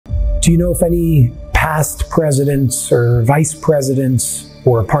Do you know if any past presidents or vice presidents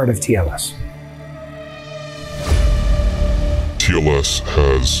were a part of TLS? TLS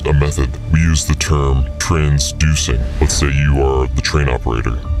has a method. We use the term transducing. Let's say you are the train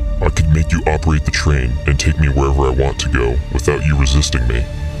operator. I could make you operate the train and take me wherever I want to go without you resisting me.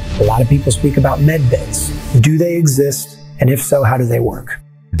 A lot of people speak about med beds. Do they exist? And if so, how do they work?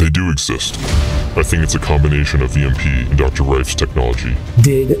 They do exist. I think it's a combination of EMP and Dr. Reif's technology.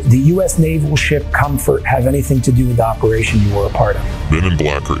 Did the U.S. naval ship Comfort have anything to do with the operation you were a part of? Men in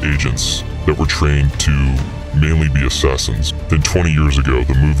Black are agents that were trained to mainly be assassins. Then 20 years ago,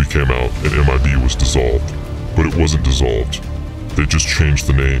 the movie came out and MIB was dissolved. But it wasn't dissolved. They just changed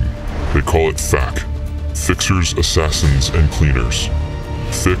the name. They call it FAC. Fixers, Assassins, and Cleaners.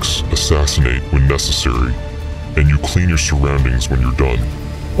 Fix, assassinate when necessary, and you clean your surroundings when you're done.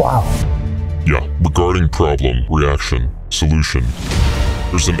 Wow. Yeah, regarding problem, reaction, solution,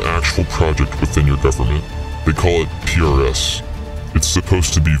 there's an actual project within your government. They call it PRS. It's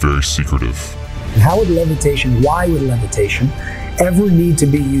supposed to be very secretive. How would levitation, why would levitation ever need to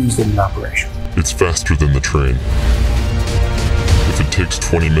be used in an operation? It's faster than the train. If it takes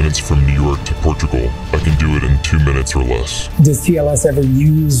 20 minutes from New York to Portugal, I can do it in 2 minutes or less. Does TLS ever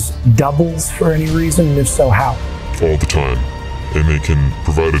use doubles for any reason? And if so, how? All the time. And they can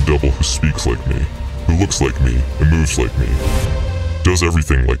provide a double who speaks like me, who looks like me, and moves like me, does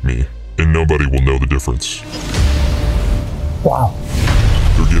everything like me, and nobody will know the difference. Wow.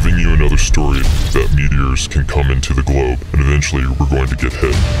 They're giving you another story that meteors can come into the globe, and eventually we're going to get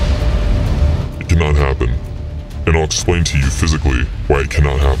hit. It cannot happen. And I'll explain to you physically why it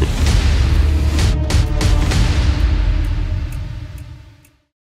cannot happen.